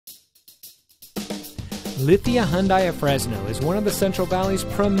Lithia Hyundai of Fresno is one of the Central Valley's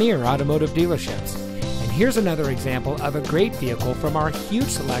premier automotive dealerships. And here's another example of a great vehicle from our huge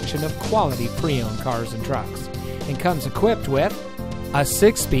selection of quality pre-owned cars and trucks. And comes equipped with a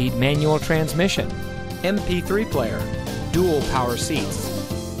 6-speed manual transmission, MP3 player, dual power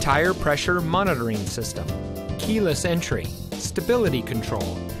seats, tire pressure monitoring system, keyless entry, stability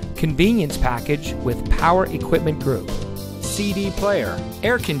control, convenience package with power equipment group, CD player,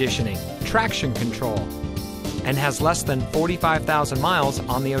 air conditioning, traction control, and has less than 45,000 miles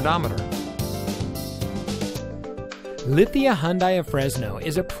on the odometer. Lithia Hyundai of Fresno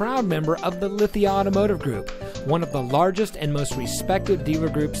is a proud member of the Lithia Automotive Group, one of the largest and most respected dealer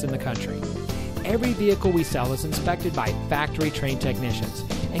groups in the country. Every vehicle we sell is inspected by factory-trained technicians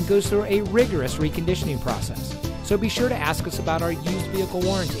and goes through a rigorous reconditioning process, so be sure to ask us about our used vehicle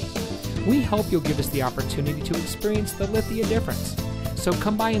warranty. We hope you'll give us the opportunity to experience the Lithia difference. So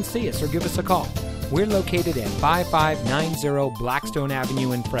come by and see us or give us a call. We're located at 5590 Blackstone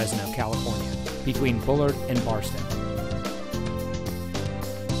Avenue in Fresno, California, between Bullard and Barstow.